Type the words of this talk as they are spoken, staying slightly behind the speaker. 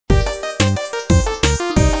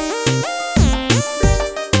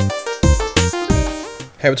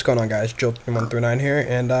Hey, what's going on, guys? Jill139 here,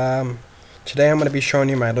 and today I'm going to be showing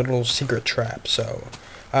you my little secret trap. So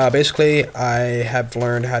basically I have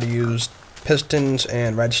learned how to use pistons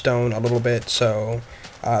and redstone a little bit, so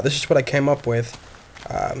this is what I came up with.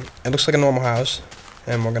 It looks like a normal house,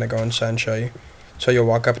 and we're going to go inside and show you. So you'll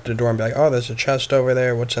walk up to the door and be like, oh, there's a chest over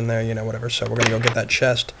there, what's in there, you know, whatever. So we're going to go get that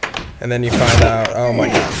chest, and then you find out, oh my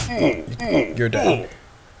god, you're dead.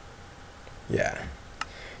 Yeah.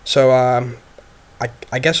 So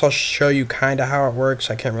I guess I'll show you kind of how it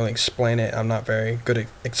works. I can't really explain it. I'm not very good at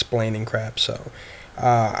explaining crap. So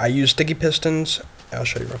I use sticky pistons. I'll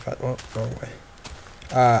show you real fast. Oh, wrong way.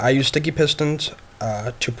 I use sticky pistons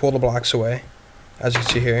to pull the blocks away, as you can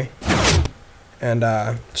see here.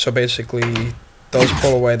 And so basically, those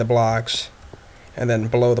pull away the blocks, and then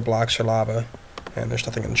below the blocks are lava. And there's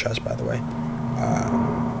nothing in the chest, by the way.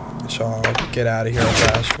 So I'll get out of here real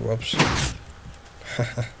fast. Whoops.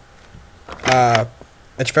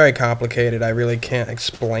 It's very complicated. I really can't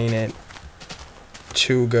explain it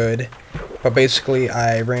too good. But basically,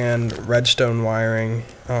 I ran redstone wiring.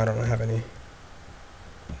 Oh, I don't have any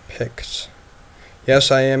picks.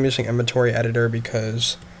 Yes, I am using inventory editor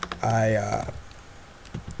because I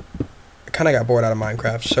kind of got bored out of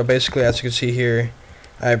Minecraft. So basically, as you can see here,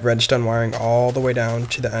 I have redstone wiring all the way down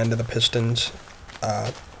to the end of the pistons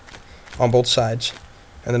on both sides.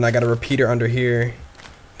 And then I got a repeater under here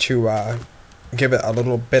to give it a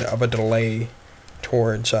little bit of a delay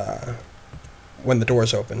towards when the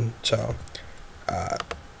doors open, so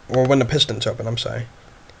or when the pistons open, I'm sorry.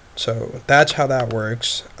 So that's how that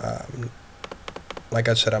works. Like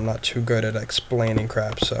I said, I'm not too good at explaining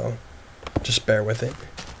crap, so just bear with it.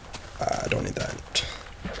 I don't need that.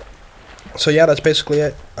 So yeah, that's basically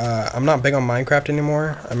it. I'm not big on Minecraft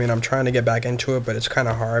anymore. I mean, I'm trying to get back into it, but it's kind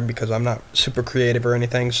of hard because I'm not super creative or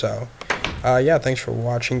anything, so yeah, thanks for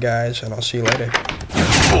watching, guys, and I'll see you later.